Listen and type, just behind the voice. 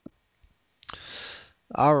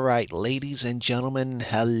All right, ladies and gentlemen,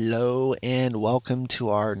 hello and welcome to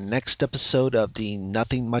our next episode of the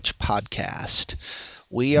Nothing Much podcast.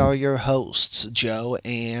 We are your hosts, Joe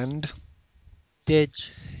and Didge.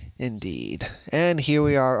 Indeed. And here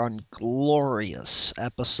we are on glorious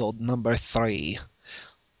episode number 3.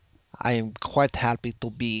 I am quite happy to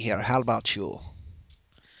be here. How about you?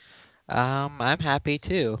 I'm happy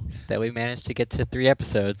too that we managed to get to 3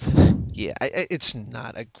 episodes. Yeah, it's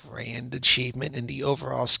not a grand achievement in the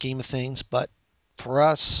overall scheme of things, but for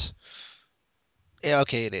us, yeah,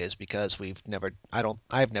 okay, it is because I've never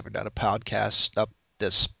done a podcast up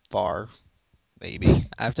this far, maybe.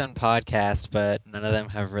 I've done podcasts, but none of them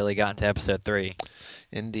have really gotten to episode 3.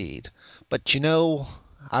 Indeed. But you know,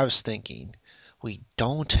 I was thinking, we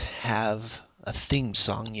don't have a theme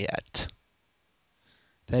song yet.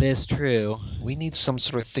 That is true. We need some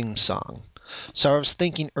sort of theme song. So I was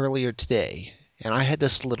thinking earlier today, and I had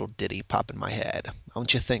this little ditty pop in my head. I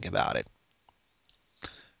want you to think about it.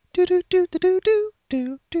 Do do do do do do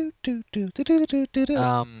do do do do do do do do.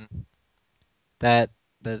 Um, that's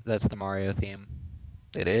the Mario theme.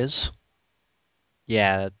 It is?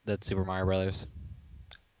 Yeah, that's Super Mario Brothers.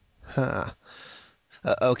 Huh.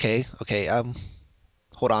 Okay.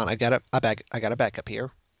 Hold on. I got a backup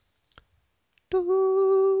here.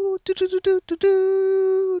 Do, do, do, do, do, do,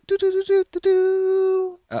 do, do, do, do, do,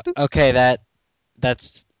 do. Okay,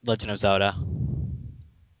 that's Legend of Zelda.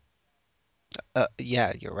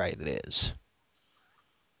 Yeah, you're right. It is.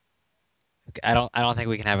 Okay, I don't think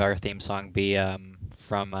we can have our theme song be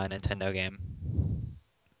from a Nintendo game.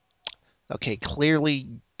 Okay, clearly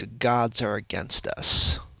the gods are against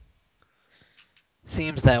us.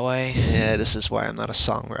 Seems that way. Yeah, this is why I'm not a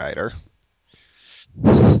songwriter.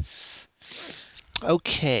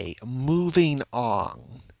 Okay, moving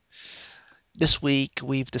on. This week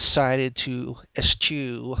we've decided to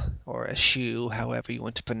eschew, or eschew, however you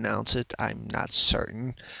want to pronounce it, I'm not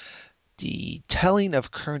certain, the telling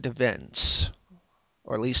of current events,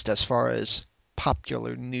 or at least as far as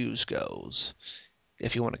popular news goes,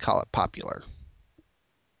 if you want to call it popular.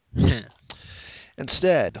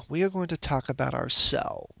 Instead, we are going to talk about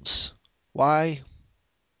ourselves. Why?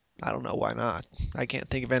 I don't know why not. I can't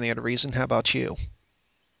think of any other reason. How about you?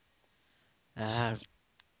 uh,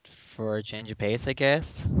 for a change of pace, I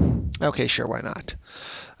guess. Okay, sure, why not?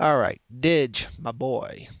 All right, Didge, my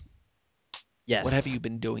boy, what have Yes. you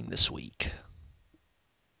been doing this week?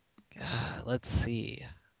 Let's see.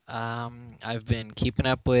 I've been keeping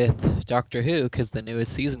up with Doctor Who because the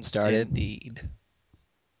newest season started, Indeed.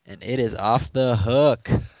 and it is off the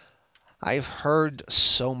hook. I've heard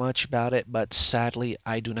so much about it, but sadly,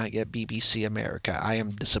 I do not get BBC America. I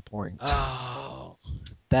am disappointed. Oh,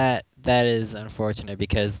 that is unfortunate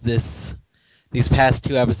because these past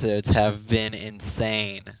 2 episodes have been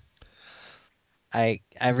insane. I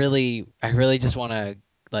really just want to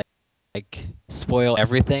like spoil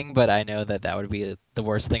everything, but I know that that would be the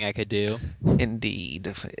worst thing I could do.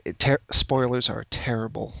 Indeed. Spoilers are a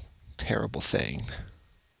terrible, terrible thing.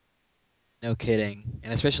 No kidding,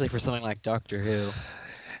 and especially for something like Doctor Who.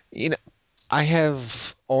 You know, I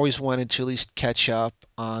have always wanted to at least catch up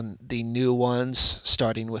on the new ones,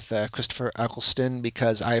 starting with Christopher Eccleston,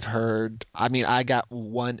 because I mean, I got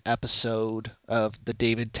one episode of the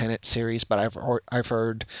David Tennant series, but I've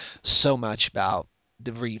heard so much about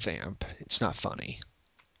the revamp. It's not funny.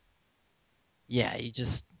 Yeah, you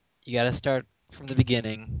got to start from the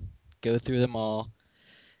beginning, go through them all,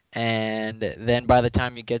 and then by the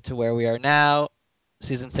time you get to where we are now,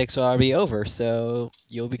 season 6 will already be over, so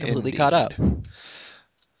you'll be completely caught up. Indeed.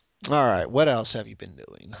 All right, what else have you been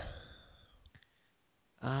doing?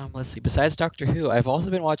 Let's see. Besides Doctor Who, I've also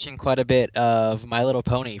been watching quite a bit of My Little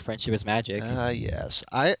Pony: Friendship is Magic. Yes,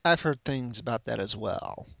 I've heard things about that as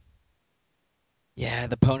well. Yeah,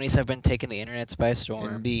 the ponies have been taking the internets by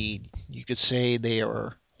storm. Indeed, you could say they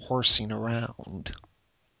are horsing around.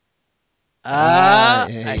 I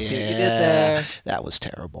see what you did Yeah, there. that was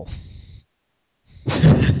terrible.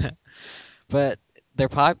 But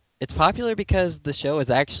it's popular because the show is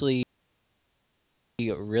actually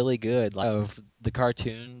really good. Like of the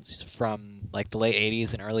cartoons from like the late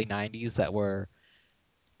 80s and early 90s that were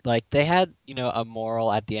like they had, a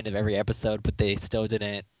moral at the end of every episode, but they still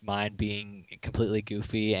didn't mind being completely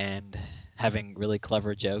goofy and having really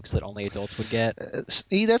clever jokes that only adults would get.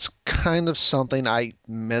 See, that's kind of something I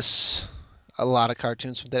miss a lot of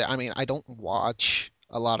cartoons from today. I mean, I don't watch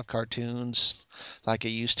a lot of cartoons like I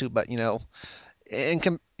used to, but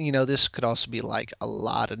this could also be like a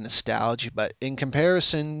lot of nostalgia, but in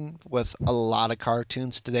comparison with a lot of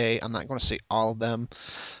cartoons today, I'm not going to say all of them,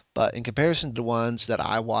 but in comparison to the ones that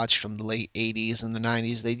I watched from the late 80s and the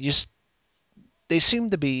 90s, they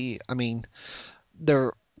seem to be. I mean,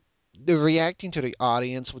 they're they're reacting to the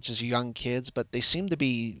audience, which is young kids, but they seem to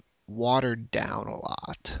be watered down a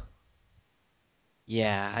lot.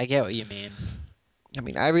 Yeah, I get what you mean. I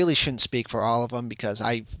mean, I really shouldn't speak for all of them because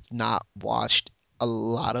I've not watched a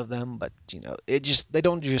lot of them, but it just they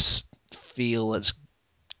don't just feel as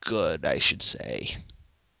good, I should say.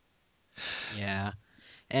 Yeah.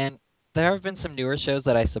 And there have been some newer shows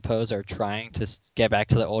that I suppose are trying to get back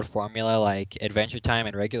to the old formula, like Adventure Time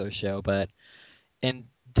and Regular Show. But in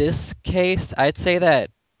this case, I'd say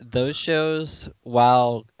that those shows,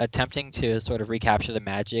 while attempting to sort of recapture the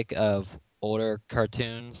magic of older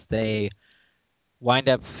cartoons, they wind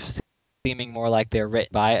up seeming more like they're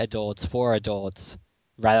written by adults for adults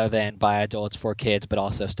rather than by adults for kids, but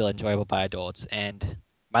also still enjoyable by adults. And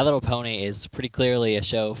My Little Pony is pretty clearly a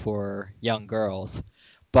show for young girls,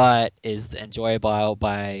 but is enjoyable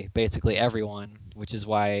by basically everyone, which is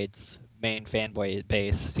why its main fanboy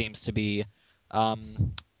base seems to be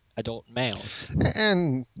um, adult males.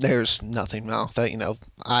 And there's nothing wrong with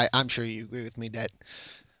that. I'm sure you agree with me that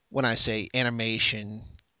when I say animation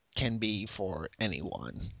can be for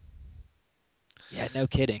anyone. Yeah, no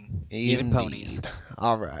kidding. Even ponies. Indeed.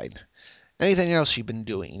 All right. Anything else you've been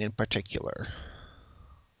doing in particular?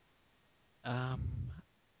 Um,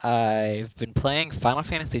 I've been playing Final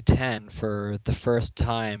Fantasy X for the first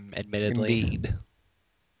time, admittedly. Indeed.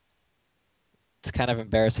 It's kind of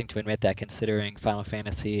embarrassing to admit that considering Final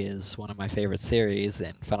Fantasy is one of my favorite series,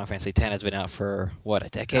 and Final Fantasy X has been out for, what, a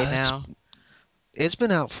decade Uh, it's now? it's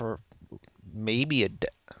been out for maybe it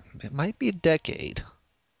might be a decade.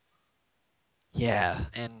 Yeah,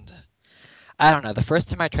 and I don't know. The first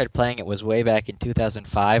time I tried playing it was way back in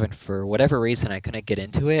 2005, and for whatever reason, I couldn't get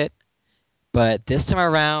into it. But this time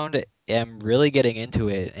around, I'm really getting into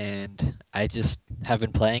it, and I just have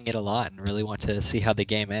been playing it a lot and really want to see how the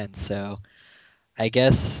game ends. So I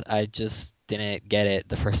guess I just didn't get it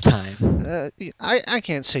the first time. I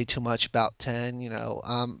can't say too much about 10.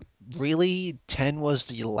 Really, 10 was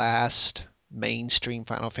the last mainstream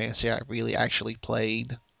Final Fantasy I really actually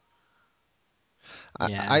played.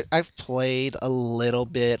 Yeah. I've played a little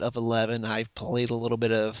bit of 11. I've played a little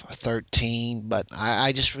bit of 13, but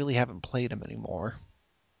I just really haven't played them anymore.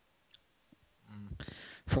 Mm.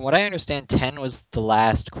 From what I understand, 10 was the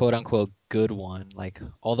last quote unquote good one. Like,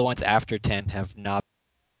 all the ones after 10 have not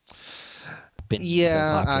been so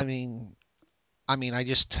Yeah, popular.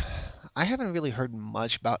 I haven't really heard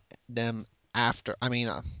much about them after.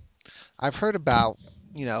 I've heard about,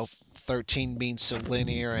 13 being so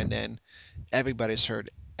linear, and then everybody's heard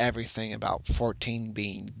everything about 14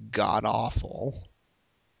 being god awful.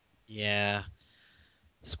 Yeah.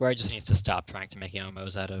 Square just needs to stop trying to make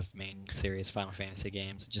MMOs out of main series Final Fantasy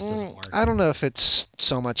games. It just doesn't work. I don't know if it's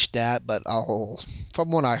so much that, but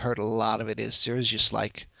from what I heard, a lot of it is there's just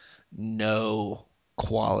like no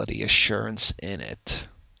quality assurance in it.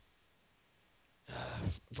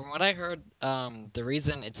 From what I heard, the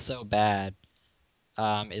reason it's so bad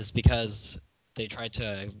is because they tried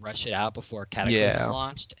to rush it out before Cataclysm Yeah,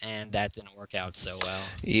 launched, and that didn't work out so well.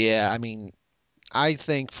 yeah. I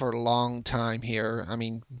think for a long time here,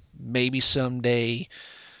 maybe someday,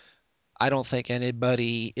 I don't think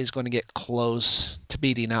anybody is going to get close to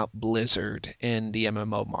beating out Blizzard in the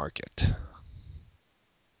MMO market.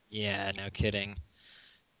 Yeah, no kidding.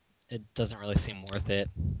 It doesn't really seem worth it,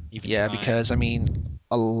 even Yeah, because trying.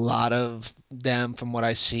 a lot of them, from what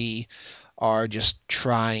I see, are just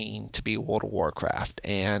trying to be World of Warcraft,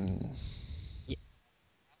 and Yeah,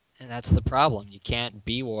 and that's the problem. You can't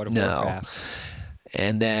be World of no. Warcraft.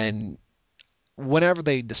 And then whenever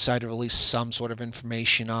they decide to release some sort of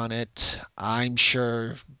information on it, I'm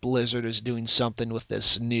sure Blizzard is doing something with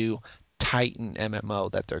this new Titan MMO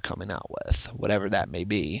that they're coming out with, whatever that may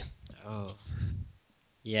be. Oh,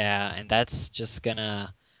 yeah, and that's just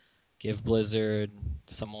gonna give Blizzard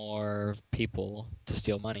some more people to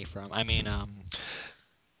steal money from. You know what I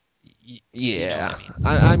Yeah,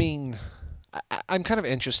 I mean. mean, I'm kind of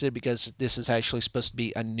interested because this is actually supposed to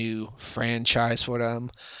be a new franchise for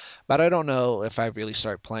them. But I don't know if I really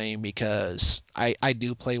start playing because I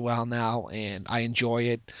do play well now and I enjoy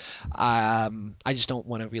it. I just don't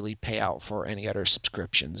want to really pay out for any other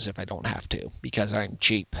subscriptions if I don't have to because I'm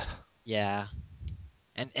cheap. Yeah,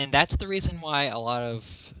 and that's the reason why a lot of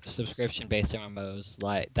subscription-based MMOs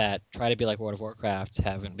like that try to be like World of Warcraft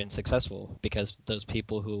haven't been successful because those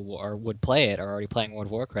people who are would play it are already playing World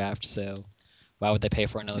of Warcraft. So why would they pay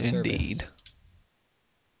for another service Indeed.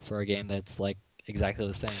 for a game that's like exactly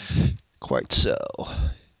the same? Quite so.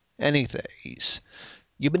 Anything.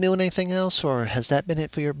 You been doing anything else or has that been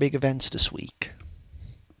it for your big events this week?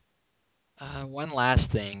 One last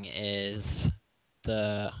thing is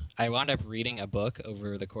the I wound up reading a book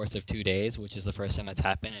over the course of 2 days, which is the first time that's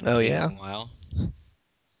happened in a Oh pretty yeah, long while.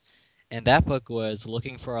 And that book was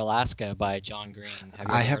Looking for Alaska by John Green. Have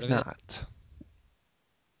you I ever heard have of it? not.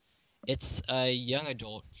 It's a young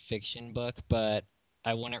adult fiction book, but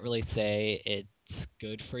I wouldn't really say it's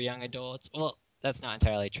good for young adults. Well, that's not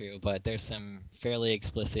entirely true, but there's some fairly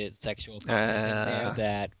explicit sexual content in there Uh,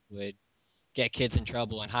 that would get kids in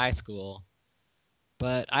trouble in high school.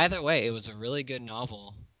 But either way, it was a really good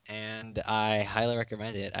novel, and I highly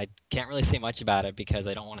recommend it. I can't really say much about it because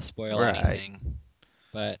I don't want to spoil right. anything,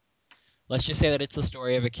 but let's just say that it's the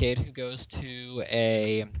story of a kid who goes to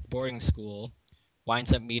a boarding school,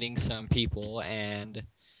 winds up meeting some people, and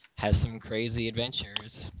has some crazy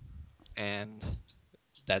adventures. And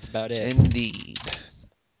that's about it. Indeed.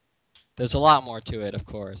 There's a lot more to it, of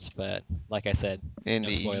course, but like I said, no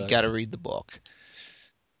Indeed. You got to spoilers. read the book.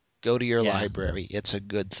 Go to your Yeah. library. It's a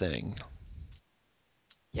good thing.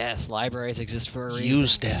 Yes, libraries exist for a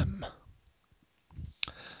Use reason. them.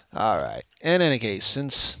 All right. In any case,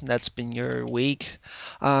 since that's been your week,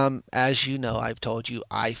 as you know, I've told you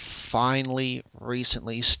I finally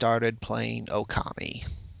recently started playing Okami.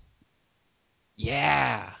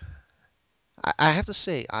 Yeah. I have to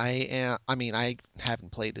say, I mean, I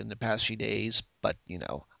haven't played it in the past few days, but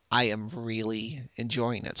I am really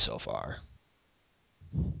enjoying it so far.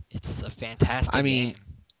 It's a I fantastic mean, game.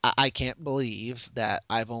 I can't believe that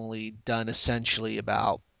I've only done essentially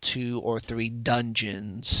about 2 or 3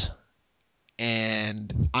 dungeons,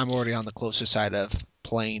 and I'm already on the closer side of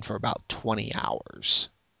playing for about 20 hours.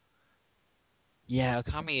 Yeah,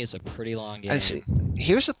 Okami is a pretty long And see, game.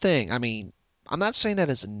 here's the thing. I mean, I'm not saying that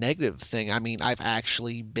as a negative thing. I mean, I've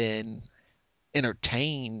actually been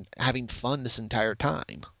entertained, having fun this entire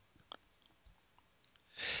time.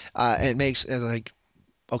 It makes like,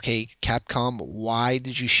 okay, Capcom, why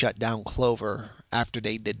did you shut down Clover after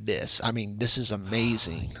they did this? I mean, this is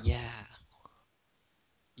amazing. Yeah.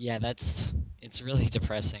 Yeah, that's it's really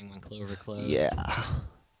depressing when Clover closed. Yeah.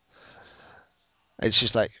 It's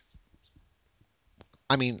just like,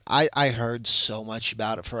 I mean, I heard so much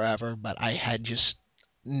about it forever, but I had just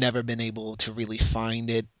never been able to really find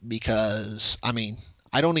it because, I mean,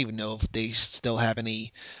 I don't even know if they still have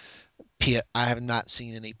any. I have not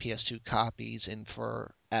seen any PS2 copies in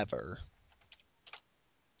forever.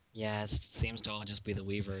 Yeah, it seems to all just be the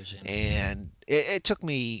Wii version. And it took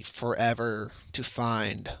me forever to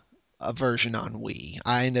find a version on Wii.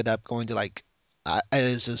 I ended up going to like,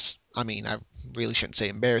 as this, I mean, I really shouldn't say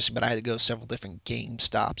embarrassing, but I had to go several different Game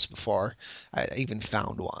Stops before I even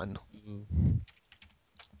found one. Ooh.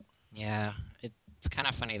 Yeah, it's kind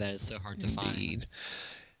of funny that it's so hard to find. Indeed.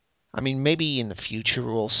 I mean, maybe in the future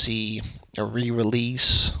we'll see a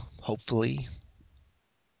re-release. Hopefully,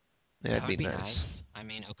 That that'd be would be nice. nice. I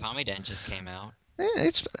mean, Okami Den just came out.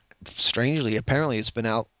 It's strangely, apparently, it's been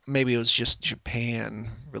out. Maybe it was just Japan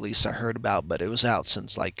release I heard about, but it was out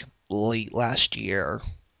since like late last year,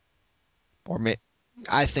 or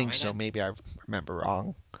I think Okami so. Den? Maybe I remember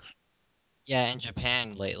wrong. Yeah, in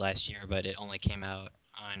Japan late last year, but it only came out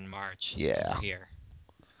on March over Yeah, here.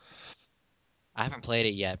 I haven't played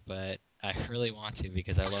it yet, but I really want to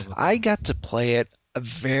because I love I Okami. got to play it a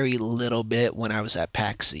very little bit when I was at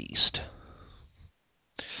PAX East.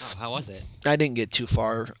 Oh, how was it? I didn't get too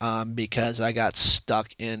far because I got stuck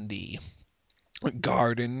in the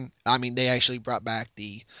garden. I mean, they actually brought back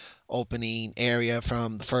the opening area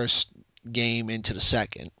from the first game into the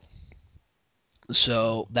second.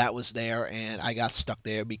 So Ooh. that was there, and I got stuck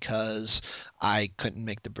there because I couldn't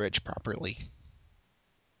make the bridge properly.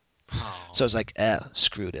 So Oh. I was like,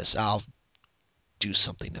 screw this. I'll do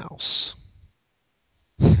something else.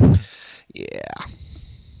 Yeah.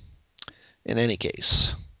 In any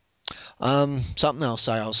case, something else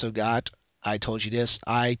I also got. I told you this.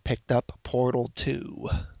 I picked up Portal 2.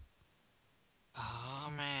 Oh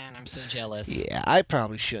man, I'm so jealous. Yeah, I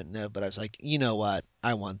probably shouldn't have, but I was like, you know what?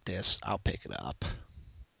 I want this. I'll pick it up.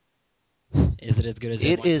 Is it as good as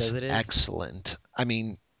It everyone is says it is? excellent. I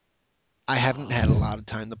mean, I haven't had a Oh. lot of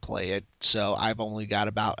time to play it, so I've only got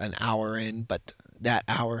about an hour in, but that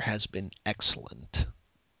hour has been excellent.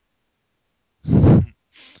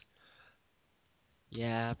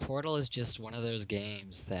 Yeah, Portal is just one of those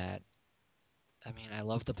games that I mean, I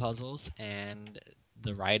love the puzzles and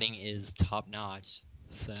the writing is top notch.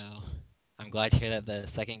 So, I'm glad to hear that the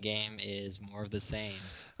second game is more of the same.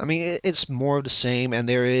 I mean, it's more of the same, and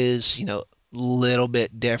there is, little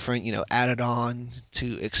bit different, added on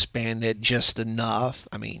to expand it just enough.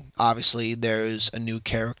 I mean, obviously, there's a new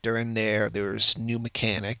character in there, there's new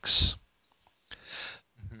mechanics.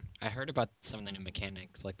 I heard about some of the new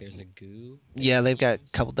mechanics. Like there's a goo that you Yeah, can they've got a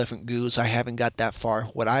use. couple different goos. I haven't got that far.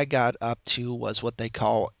 What I got up to was what they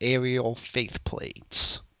call aerial faith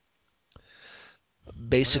plates.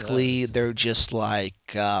 What are Basically, those? they're just like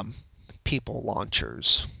people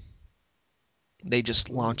launchers. They just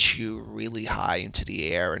launch Ooh. you really high into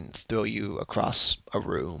the air and throw you across a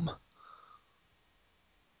room.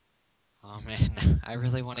 Oh man, I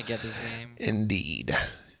really want to get this game. Indeed.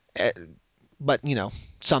 Eh, But,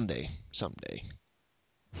 someday.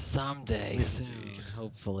 Someday Indeed. soon,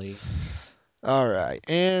 hopefully. All right.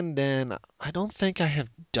 And then I don't think I have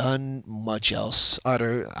done much else.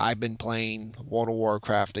 I've been playing World of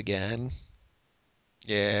Warcraft again.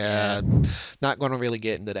 Yeah. Yeah, not going to really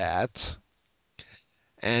get into that.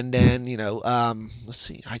 And then, let's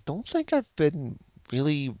see. I don't think I've been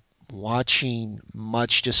really watching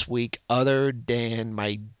much this week other than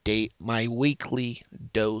my weekly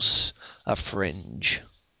dose of Fringe.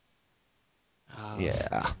 Oh, Yeah.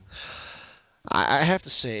 Fringe. I have to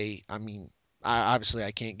say, obviously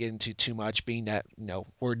I can't get into too much being that,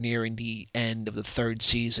 we're nearing the end of the third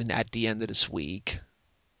season at the end of this week.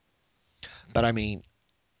 But I Mhm. mean,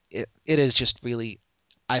 it is just really,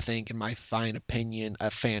 I think, in my fine opinion, a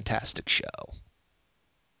fantastic show.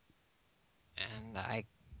 And I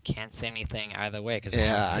can't say anything either way because I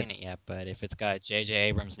haven't Yeah, seen it yet. But if it's got J.J.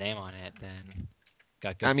 Abrams' name on it, then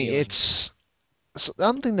got I good mean, feelings. it's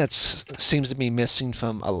something that seems to be missing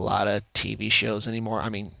from a lot of TV shows anymore. I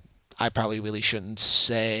mean, I probably really shouldn't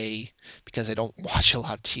say because I don't watch a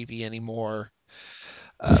lot of TV anymore.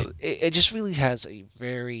 It just really has a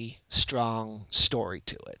very strong story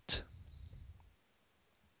to it.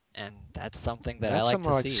 And that's something that I That's like something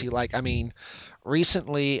I to like to see. see. Like, I mean,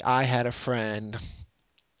 recently I had a friend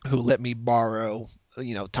who let me borrow,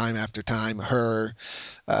 time after time, her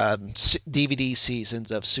DVD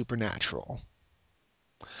seasons of Supernatural.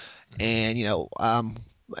 Hmm. And,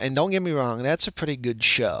 and don't get me wrong, that's a pretty good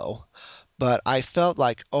show. But I felt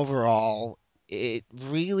like overall, it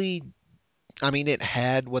really, I mean, it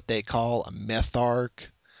had what they call a myth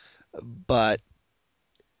arc, but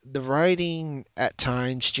the writing at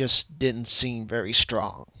times just didn't seem very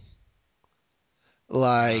strong.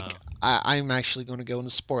 Like, Oh, I'm actually going to go into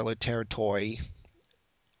spoiler territory,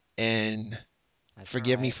 and that's all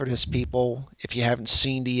forgive me right. for this, people. If you haven't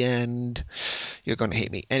seen the end, you're going to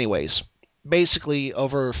hate me. Anyways, basically,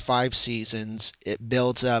 over 5 seasons, it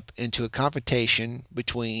builds up into a confrontation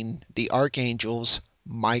between the archangels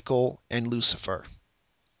Michael and Lucifer.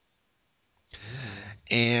 Ooh,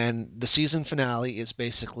 And the season finale is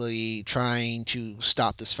basically trying to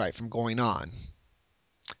stop this fight from going on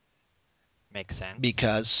makes sense.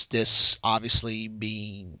 because this obviously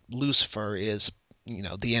being Lucifer is,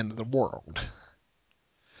 the end of the world.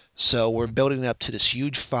 So we're Hmm. building up to this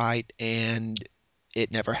huge fight and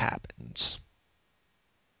it never happens.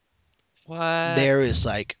 What? There is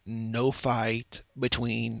like no fight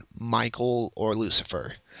between Michael or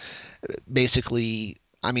Lucifer. Basically,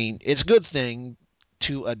 I mean, it's a good thing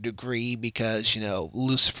to a degree because,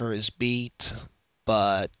 Lucifer is beat,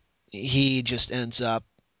 but he just ends up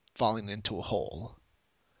falling into a hole.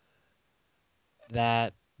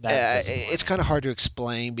 That's It's kind of disappointing. hard to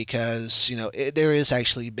explain because, there is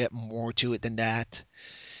actually a bit more to it than that.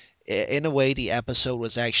 In a way, the episode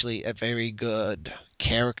was actually a very good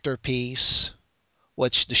character piece,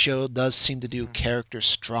 which the show does seem to do Hmm. characters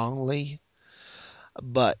strongly.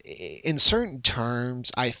 But in certain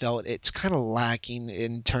terms, I felt it's kind of lacking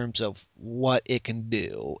in terms of what it can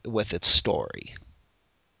do with its story.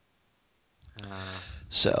 Uh,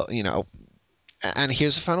 So, and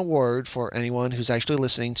here's the final word for anyone who's actually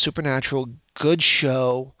listening. Supernatural, good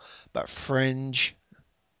show, but Fringe,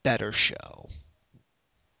 better show.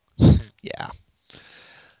 Yeah.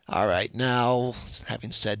 All right. Now,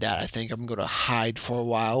 having said that, I think I'm going to hide for a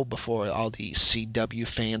while before all the CW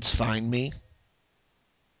fans find me.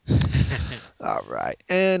 All right.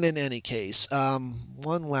 And in any case,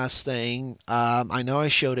 one last thing. I know I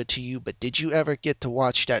showed it to you, but did you ever get to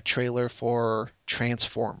watch that trailer for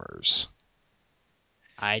Transformers?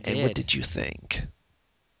 I And what did. did you think?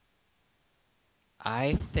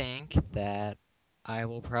 I think that I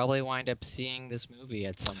will probably wind up seeing this movie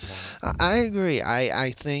at some point. I agree.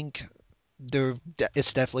 I think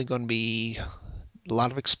it's definitely going to be a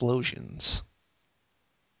lot of explosions.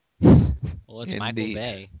 Well, it's Michael Indeed.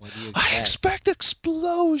 Bay. What do you I expect? expect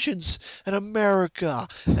explosions in America,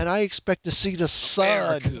 and I expect to see the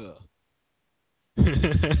sun America.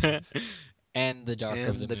 And the Dark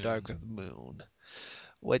of in the the dark Moon. of the moon.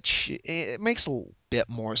 Which it makes a bit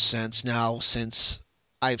more sense now since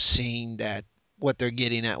I've seen that. what they're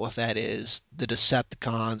getting at with that is the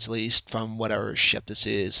Decepticons, at least from whatever ship this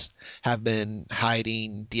is, have been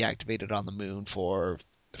hiding deactivated on the moon for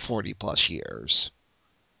 40 plus years.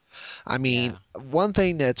 I mean, Yeah. one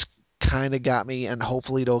thing that's kind of got me, and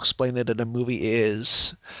hopefully they'll explain it in the movie,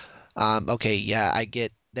 is okay, yeah, I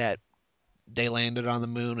get that they landed on the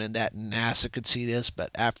moon and that NASA could see this, but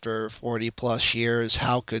after 40 plus years,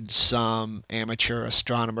 how could some amateur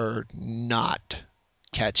astronomer not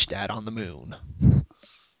catch that on the moon?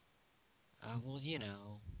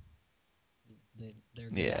 Well, they're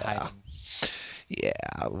good at Yeah, hiding.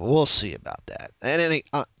 yeah, we'll see about that. And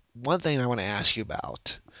one thing I want to ask you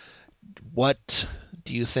about, what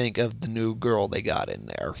do you think of the new girl they got in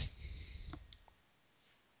there?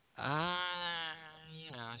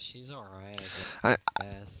 She's all right, I I,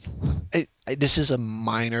 guess. this is a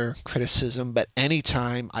minor criticism, but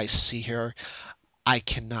anytime I see her, I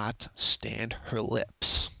cannot stand her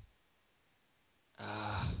lips.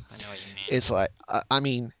 I know what you It's mean. like, I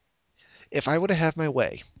mean, if I were to have my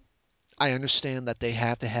way, I understand that they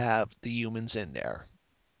have to have the humans in there.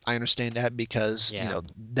 I understand that because, Yeah.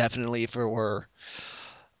 definitely if it were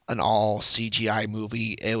an all CGI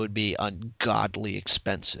movie, it would be ungodly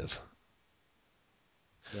expensive.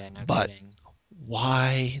 Yeah, no But kidding.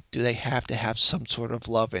 why do they have to have some sort of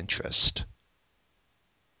love interest?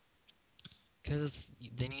 Because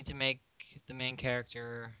they need to make the main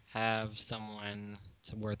character have someone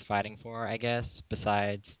to worth fighting for, I guess,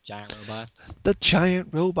 besides giant robots. The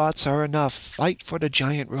giant robots are enough. Fight for the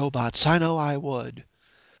giant robots. I know I would.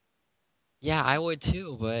 Yeah, I would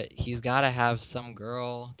too, but he's got to have some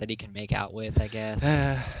girl that he can make out with, I guess.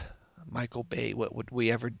 Michael Bay, what would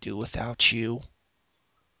we ever do without you?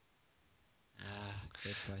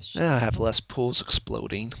 Good I question. have less pools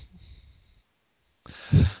exploding.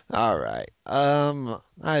 All right.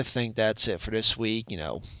 I think that's it for this week.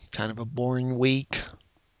 Kind of a boring week.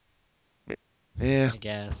 Yeah, I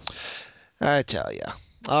guess. I tell ya.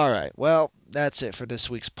 All right. Well, that's it for this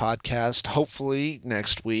week's podcast. Hopefully,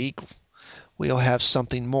 next week we'll have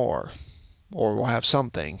something more, or we'll have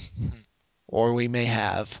something, or we may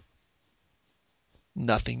have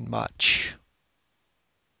nothing much.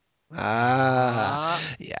 Ah,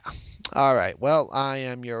 uh, yeah. All right. Well, I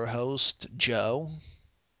am your host, Joe.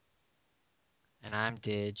 and I'm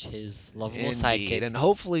Didge, his lovable Indeed. And sidekick.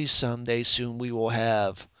 hopefully someday soon we will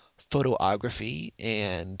have photography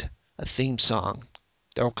and a theme song.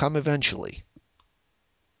 They'll come eventually.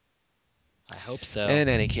 I hope so. In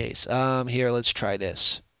any case, here, let's try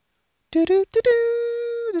this. Do do do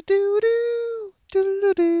do do do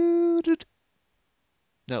do do do.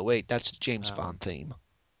 No, wait, that's the James Um, Bond theme.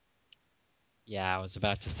 yeah, I was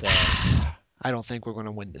about to say. I don't think we're going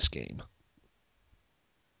to win this game.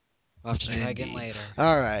 We'll have to try again Indeed. later.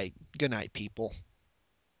 All right. Good night, people.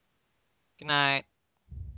 Good night.